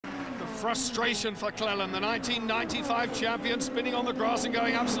Frustration for Kelvin, the 1995 champion, spinning on the grass and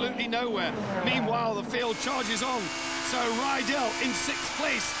going absolutely nowhere. Meanwhile, the field charges on. So Rydell in 6th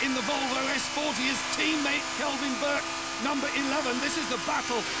place in the Volvo S40, his teammate Kelvin Burt, number 11. This is the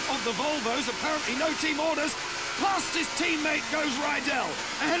battle of the Volvos. Apparently no team orders. Past his teammate goes Rydell.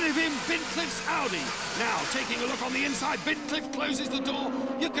 Ahead of him, Bintcliff's Audi. Now, taking a look on the inside, Bintcliff closes the door.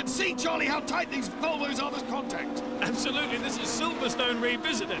 You can see, Charlie, how tight these Volvos are, the contact. Absolutely, this is Silverstone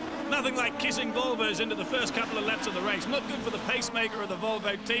revisited. Nothing like kissing Volvos into the first couple of laps of the race. Not good for the pacemaker of the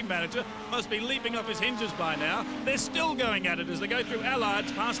Volvo team manager. Must be leaping off his hinges by now. They're still going at it as they go through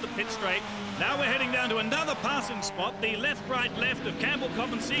Allards past the pit straight. Now we're heading down to another passing spot, the left, right, left of Campbell,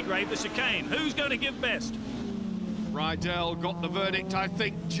 Cobb and Seagrave, the chicane. Who's going to give best? Rydell got the verdict, I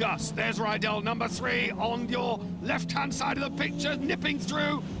think, just. There's Rydell, number 3, on your left-hand side of the picture, nipping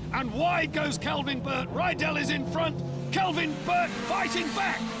through, and wide goes Kelvin Burt. Rydell is in front, Kelvin Burt fighting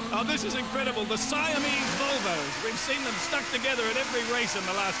back. Oh, this is incredible. The Siamese Volvos. We've seen them stuck together at every race in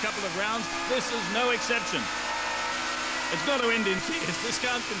the last couple of rounds. This is no exception. It's got to end in tears. This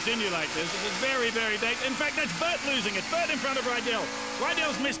can't continue like this. It is very, very dangerous. In fact, that's Burt losing it. Burt in front of Rydell.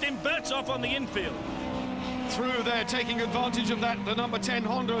 Rydell's missed him. Burt's off on the infield. Through there, taking advantage of that, the number 10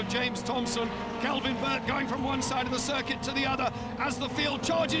 Honda of James Thompson. Kelvin Burt going from one side of the circuit to the other as the field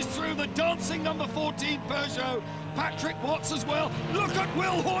charges through the dancing number 14 Peugeot. Patrick Watts as well. Look at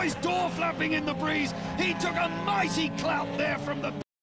Will Hoy's door flapping in the breeze. He took a mighty clout there from the